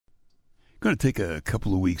going to take a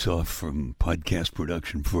couple of weeks off from podcast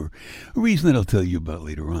production for a reason that I'll tell you about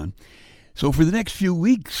later on. So for the next few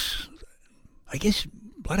weeks, I guess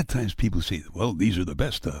a lot of times people say, well, these are the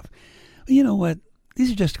best stuff. Well, you know what?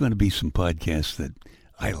 These are just going to be some podcasts that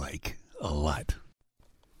I like a lot.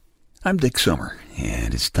 I'm Dick Summer,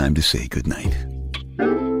 and it's time to say goodnight.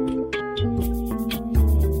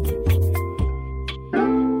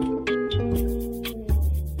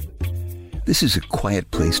 This is a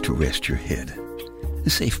quiet place to rest your head, a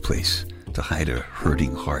safe place to hide a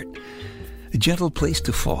hurting heart, a gentle place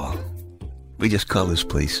to fall. We just call this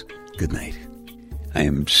place goodnight. I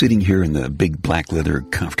am sitting here in the big black leather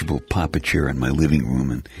comfortable papa chair in my living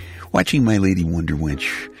room and watching my Lady Wonder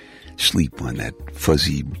Wench sleep on that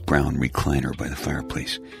fuzzy brown recliner by the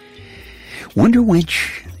fireplace. Wonder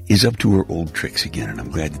Wench is up to her old tricks again, and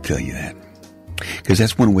I'm glad to tell you that, because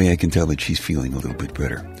that's one way I can tell that she's feeling a little bit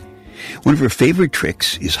better. One of her favorite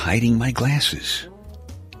tricks is hiding my glasses.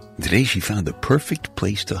 Today she found the perfect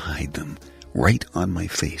place to hide them, right on my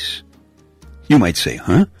face. You might say,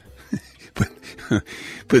 huh?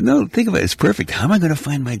 But no, think about it. It's perfect. How am I going to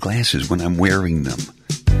find my glasses when I'm wearing them?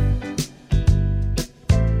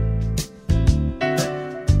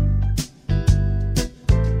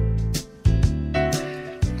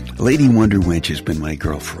 Lady Wonder Wench has been my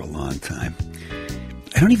girl for a long time.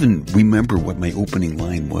 I don't even remember what my opening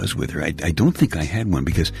line was with her. I don't think I had one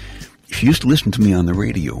because she used to listen to me on the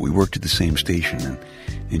radio. We worked at the same station,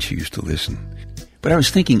 and she used to listen. But I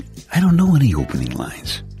was thinking, I don't know any opening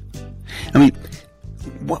lines. I mean,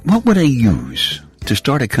 what would I use to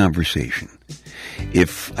start a conversation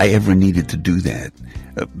if I ever needed to do that?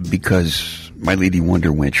 Because my Lady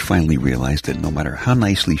Wonder Wench finally realized that no matter how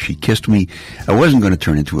nicely she kissed me, I wasn't going to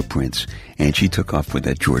turn into a prince, and she took off with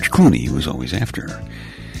that George Clooney who was always after her.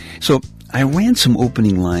 So I ran some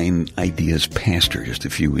opening line ideas past her just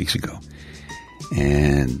a few weeks ago,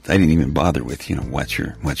 and I didn't even bother with, what's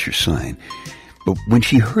your sign? But when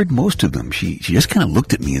she heard most of them, she just kind of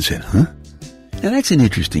looked at me and said, huh? Now that's an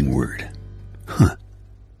interesting word. Huh.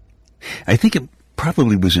 I think it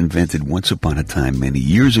probably was invented once upon a time many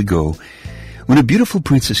years ago when a beautiful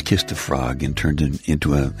princess kissed a frog and turned him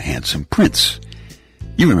into a handsome prince.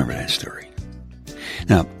 You remember that story.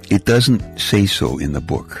 Now, it doesn't say so in the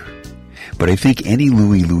book, but I think any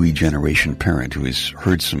Louie generation parent who has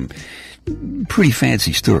heard some pretty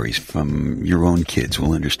fancy stories from your own kids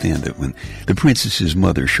will understand that when the princess's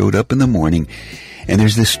mother showed up in the morning and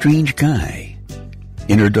there's this strange guy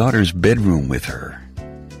in her daughter's bedroom with her,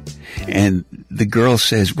 and the girl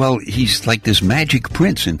says, well, he's like this magic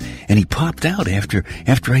prince, and he popped out after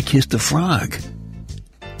I kissed a frog.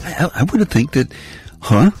 I would have think that,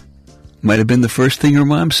 huh? Might have been the first thing her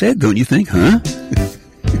mom said, don't you think, huh?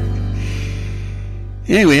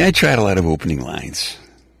 Anyway, I tried a lot of opening lines.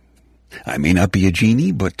 I may not be a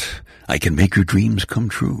genie, but I can make your dreams come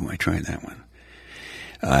true. I tried that one.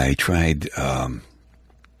 I tried, I'm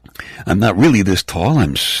not really this tall.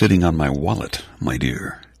 I'm sitting on my wallet, my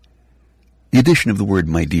dear. The addition of the word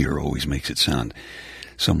my dear always makes it sound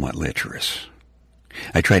somewhat lecherous.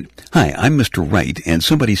 I tried, hi, I'm Mr. Right, and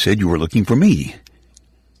somebody said you were looking for me.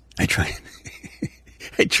 I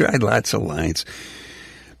tried lots of lines,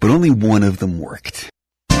 but only one of them worked.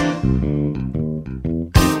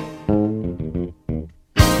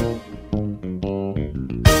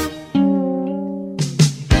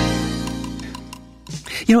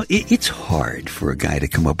 It's hard for a guy to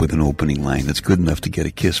come up with an opening line that's good enough to get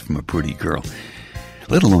a kiss from a pretty girl,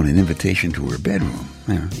 let alone an invitation to her bedroom,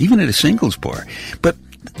 even at a singles bar. But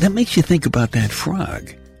that makes you think about that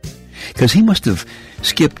frog, because he must have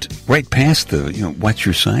skipped right past the, what's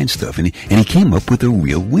your sign stuff, and he came up with a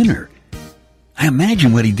real winner. I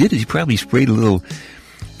imagine what he did is he probably sprayed a little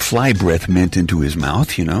fly breath mint into his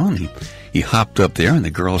mouth, and he hopped up there in the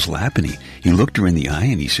girl's lap, and he looked her in the eye,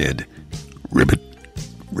 and he said, ribbit.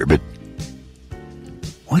 Ribbit.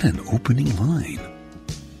 What an opening line.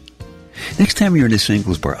 Next time you're in a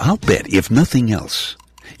singles bar, I'll bet, if nothing else,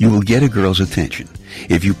 you will get a girl's attention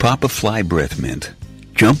if you pop a fly breath mint,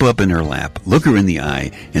 jump up in her lap, look her in the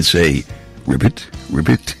eye, and say, ribbit,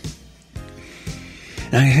 ribbit.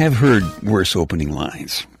 Now, I have heard worse opening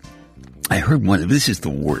lines. I heard one, this is the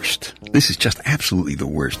worst. This is just absolutely the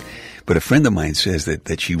worst. But a friend of mine says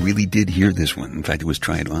that she really did hear this one. In fact, it was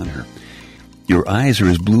tried on her. Your eyes are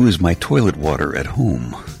as blue as my toilet water at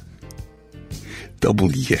home. Double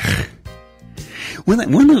yuck. One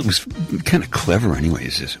that was kind of clever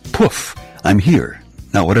anyways is, poof, I'm here.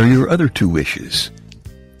 Now what are your other two wishes?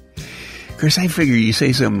 Because I figure you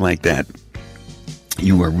say something like that,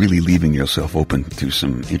 you are really leaving yourself open to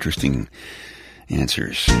some interesting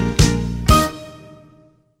answers.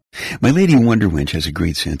 My Lady Wonder Wench has a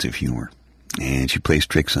great sense of humor, and she plays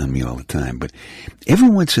tricks on me all the time, but every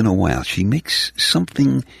once in a while she makes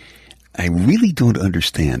something I really don't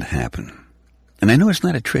understand happen. And I know it's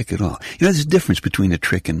not a trick at all. You know, there's a difference between a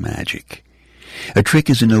trick and magic. A trick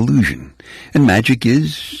is an illusion, and magic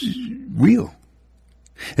is real.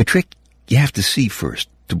 A trick, you have to see first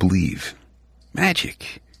to believe.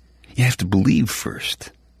 Magic, you have to believe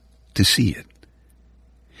first to see it.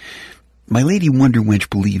 My Lady Wonder Wench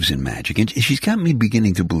believes in magic, and she's got me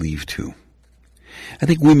beginning to believe too. I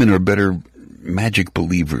think women are better magic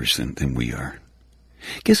believers than we are.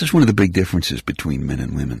 I guess it's one of the big differences between men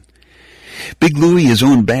and women. Big Louie, his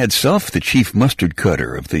own bad self, the chief mustard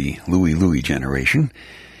cutter of the Louie generation,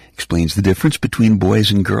 explains the difference between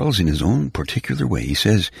boys and girls in his own particular way. He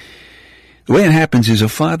says, the way it happens is a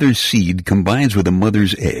father's seed combines with a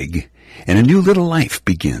mother's egg, and a new little life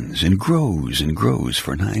begins and grows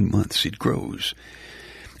for 9 months. It grows.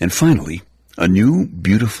 And finally, a new,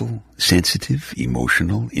 beautiful, sensitive,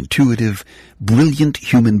 emotional, intuitive, brilliant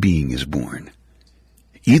human being is born.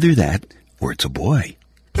 Either that, or it's a boy.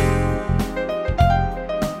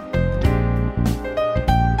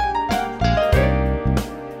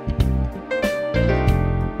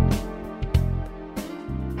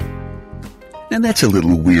 Now that's a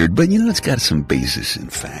little weird, but you know, it's got some basis in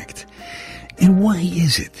fact. And why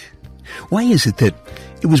is it? Why is it that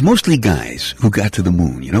it was mostly guys who got to the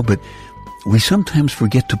moon, you know, but we sometimes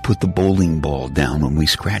forget to put the bowling ball down when we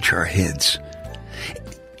scratch our heads?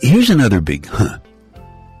 Here's another big huh.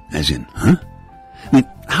 As in, huh? I mean,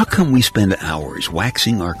 how come we spend hours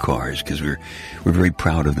waxing our cars because we're very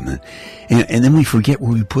proud of them, and then we forget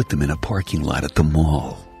where we put them in a parking lot at the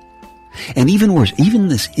mall? And even worse, even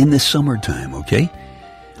this in the summertime, okay?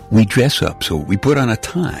 We dress up, so we put on a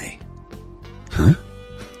tie. Huh?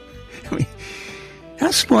 I mean,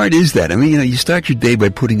 how smart is that? I mean, you know, you start your day by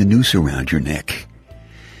putting a noose around your neck,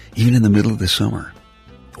 even in the middle of the summer.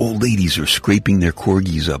 Old ladies are scraping their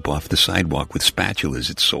corgis up off the sidewalk with spatulas.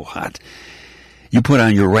 It's so hot. You put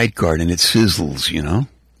on your right guard and it sizzles, you know?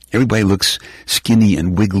 Everybody looks skinny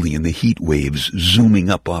and wiggly in the heat waves zooming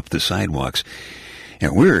up off the sidewalks.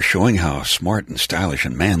 And we're showing how smart and stylish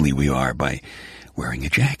and manly we are by wearing a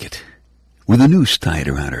jacket with a noose tied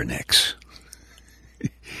around our necks.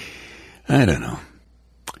 I don't know.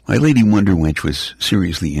 My Lady Wonder Wench was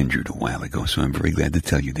seriously injured a while ago, so I'm very glad to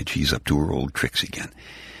tell you that she's up to her old tricks again.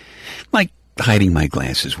 Like hiding my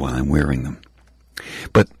glasses while I'm wearing them.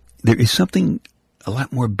 But there is something a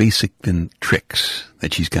lot more basic than tricks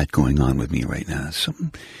that she's got going on with me right now.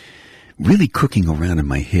 Something really cooking around in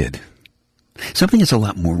my head. Something that's a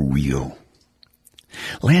lot more real.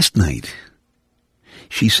 Last night,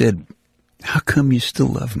 she said, how come you still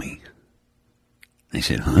love me? I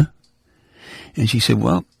said, huh? And she said,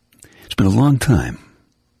 well, it's been a long time,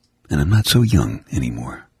 and I'm not so young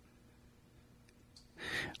anymore.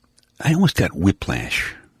 I almost got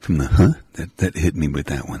whiplash from the huh that hit me with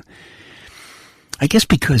that one. I guess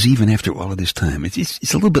because even after all of this time,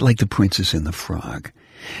 it's a little bit like the Princess and the Frog.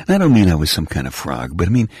 And I don't mean I was some kind of frog, but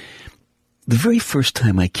I mean, the very first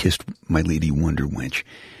time I kissed my Lady Wonder Wench,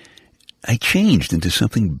 I changed into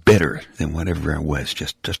something better than whatever I was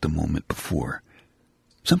just a moment before.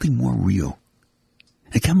 Something more real.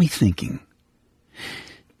 It got me thinking.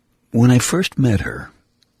 When I first met her,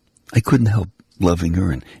 I couldn't help loving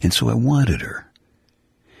her, and so I wanted her.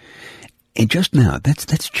 And just now,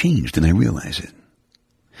 that's changed, and I realize it.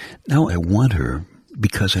 Now I want her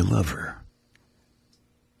because I love her.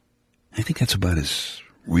 I think that's about as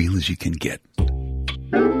real as you can get.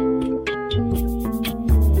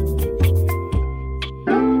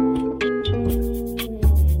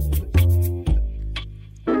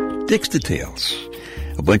 Dick's Details.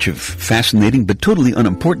 A bunch of fascinating but totally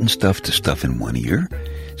unimportant stuff to stuff in one ear,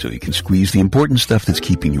 so you can squeeze the important stuff that's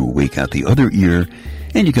keeping you awake out the other ear,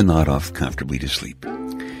 and you can nod off comfortably to sleep.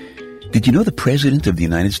 Did you know the President of the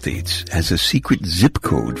United States has a secret zip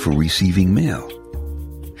code for receiving mail?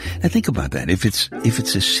 Now think about that. If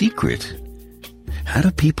it's a secret, how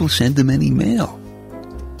do people send them any mail?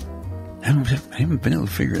 I haven't been able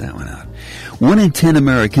to figure that one out. 1 in 10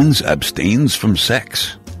 Americans abstains from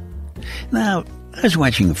sex. Now, I was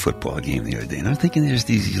watching a football game the other day, and I'm thinking there's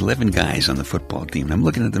these 11 guys on the football team, and I'm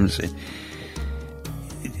looking at them and saying,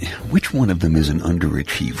 which one of them is an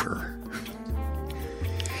underachiever?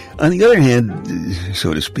 On the other hand,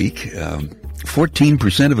 so to speak,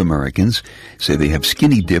 14% of Americans say they have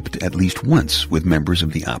skinny dipped at least once with members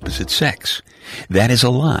of the opposite sex. That is a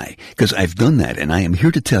lie, because I've done that, and I am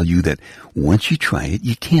here to tell you that once you try it,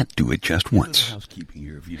 you can't do it just once.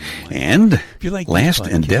 And last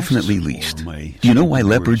and definitely least, do you know why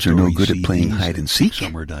leopards are no good at playing hide and seek?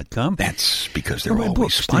 That's because they're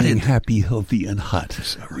always spotted. Happy, healthy, and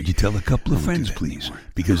hot. Would you tell a couple of friends, please?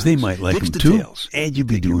 Because they might like them too, and you'd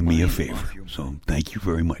be doing me a favor. So thank you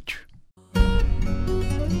very much.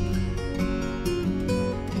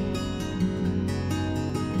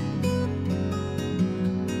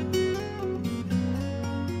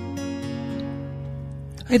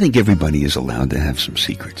 I think everybody is allowed to have some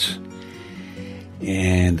secrets.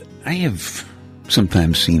 And I have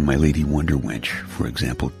sometimes seen my lady Wonder Wench, for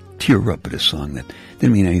example, tear up at a song that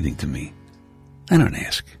didn't mean anything to me. I don't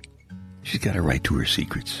ask. She's got a right to her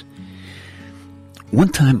secrets. One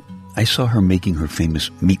time, I saw her making her famous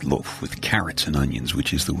meatloaf with carrots and onions,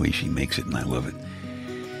 which is the way she makes it, and I love it.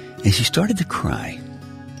 And she started to cry.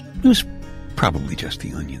 It was probably just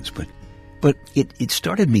the onions, but it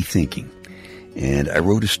started me thinking. And I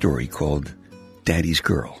wrote a story called Daddy's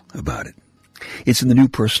Girl about it. It's in the new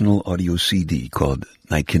personal audio CD called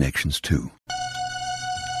Night Connections 2.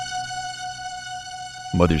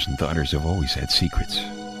 Mothers and daughters have always had secrets.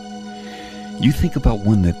 You think about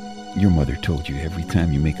one that your mother told you every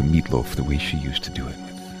time you make a meatloaf the way she used to do it,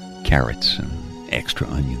 with carrots and extra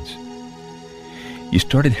onions. You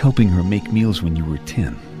started helping her make meals when you were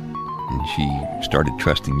 10, and she started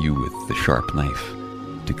trusting you with the sharp knife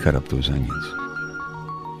to cut up those onions.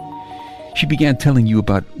 She began telling you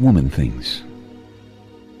about woman things,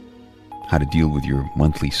 how to deal with your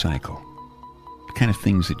monthly cycle, the kind of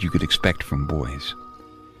things that you could expect from boys,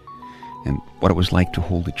 and what it was like to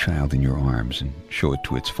hold a child in your arms and show it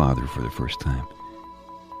to its father for the first time.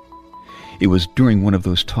 It was during one of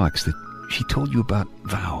those talks that she told you about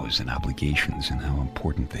vows and obligations and how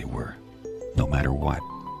important they were, no matter what.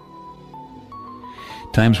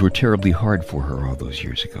 Times were terribly hard for her all those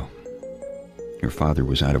years ago. Your father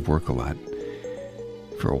was out of work a lot.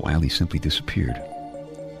 For a while, he simply disappeared.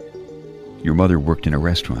 Your mother worked in a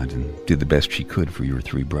restaurant and did the best she could for your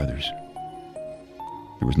 3 brothers.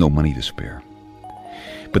 There was no money to spare.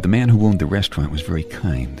 But the man who owned the restaurant was very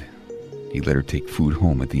kind. He let her take food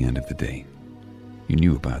home at the end of the day. You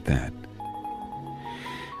knew about that.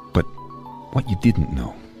 But what you didn't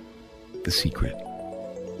know, the secret,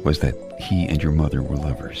 was that he and your mother were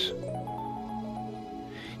lovers.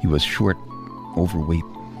 He was short, overweight,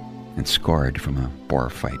 and scarred from a bar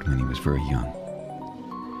fight when he was very young.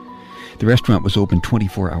 The restaurant was open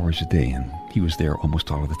 24 hours a day, and he was there almost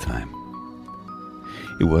all of the time.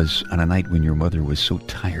 It was on a night when your mother was so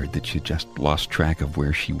tired that she just lost track of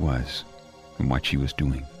where she was and what she was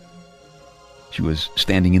doing. She was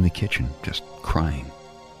standing in the kitchen, just crying.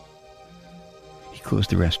 He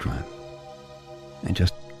closed the restaurant and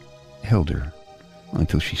just held her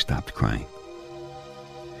until she stopped crying.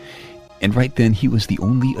 And right then, he was the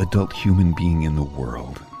only adult human being in the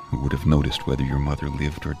world who would have noticed whether your mother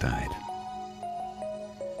lived or died.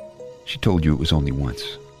 She told you it was only once.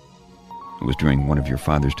 It was during one of your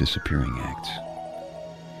father's disappearing acts.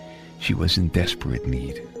 She was in desperate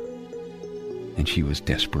need, and she was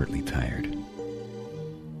desperately tired.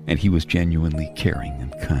 And he was genuinely caring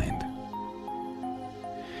and kind.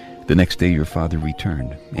 The next day, your father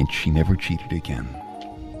returned, and she never cheated again.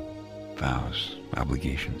 Vows,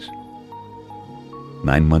 obligations.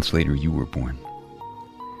 9 months later, you were born.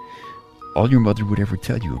 All your mother would ever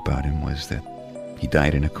tell you about him was that he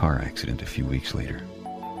died in a car accident a few weeks later.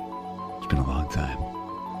 It's been a long time.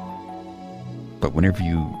 But whenever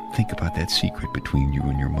you think about that secret between you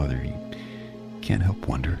and your mother, you can't help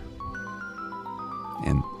wonder.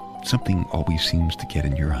 And something always seems to get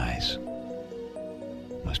in your eyes.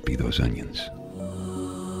 Must be those onions.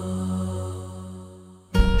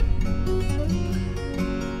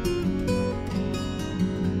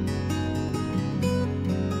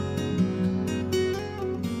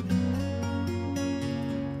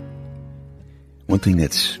 One thing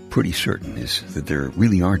that's pretty certain is that there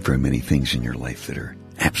really aren't very many things in your life that are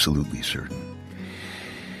absolutely certain.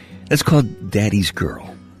 That's called Daddy's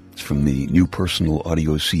Girl. It's from the new personal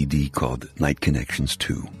audio CD called Night Connections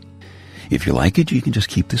 2. If you like it, you can just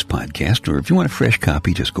keep this podcast, or if you want a fresh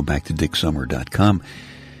copy, just go back to dicksummer.com,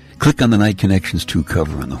 click on the Night Connections 2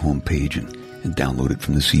 cover on the home page, and download it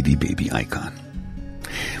from the CD Baby icon.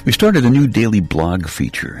 We started a new daily blog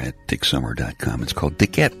feature at dicksummer.com. It's called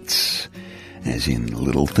Dickettes, as in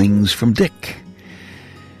little things from Dick.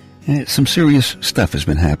 Some serious stuff has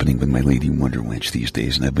been happening with my lady Wonder Wench these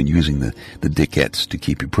days, and I've been using the Dickettes to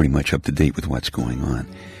keep you pretty much up to date with what's going on.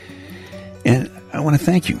 And I want to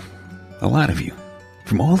thank you, a lot of you,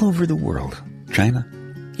 from all over the world. China,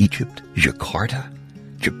 Egypt, Jakarta,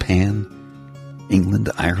 Japan, England,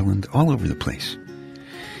 Ireland, all over the place.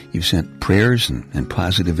 You've sent prayers and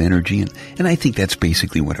positive energy, and I think that's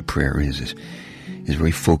basically what a prayer is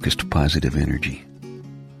very focused, positive energy.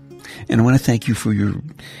 And I want to thank you for your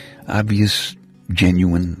obvious,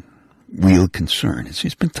 genuine, real concern.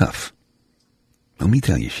 It's been tough. Let me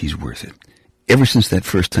tell you, she's worth it. Ever since that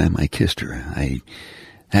first time I kissed her, I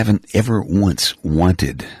haven't ever once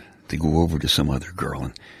wanted to go over to some other girl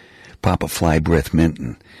and pop a fly breath mint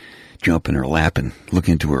and jump in her lap and look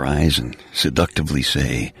into her eyes and seductively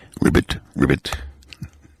say, "Ribbit, ribbit."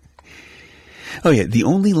 Oh yeah, the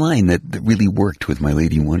only line that really worked with my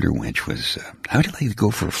Lady Wonder Wench was, "How did I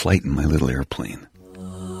go for a flight in my little airplane?"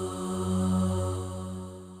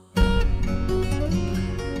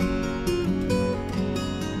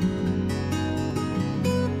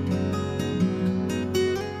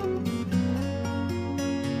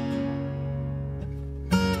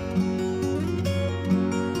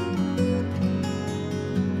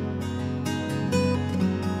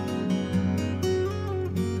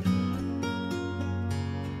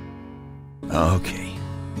 Okay,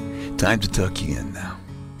 time to tuck you in now.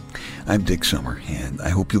 I'm Dick Summer, and I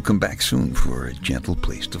hope you'll come back soon for a gentle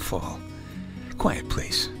place to fall. Quiet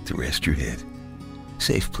place to rest your head.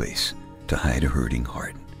 Safe place to hide a hurting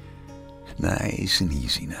heart. Nice and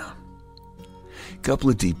easy now. Couple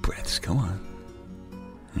of deep breaths, come on.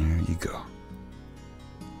 There you go.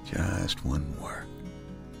 Just one more.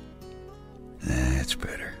 That's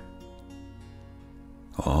better.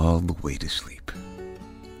 All the way to sleep.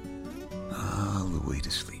 All the way to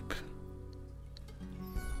sleep.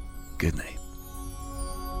 Good night.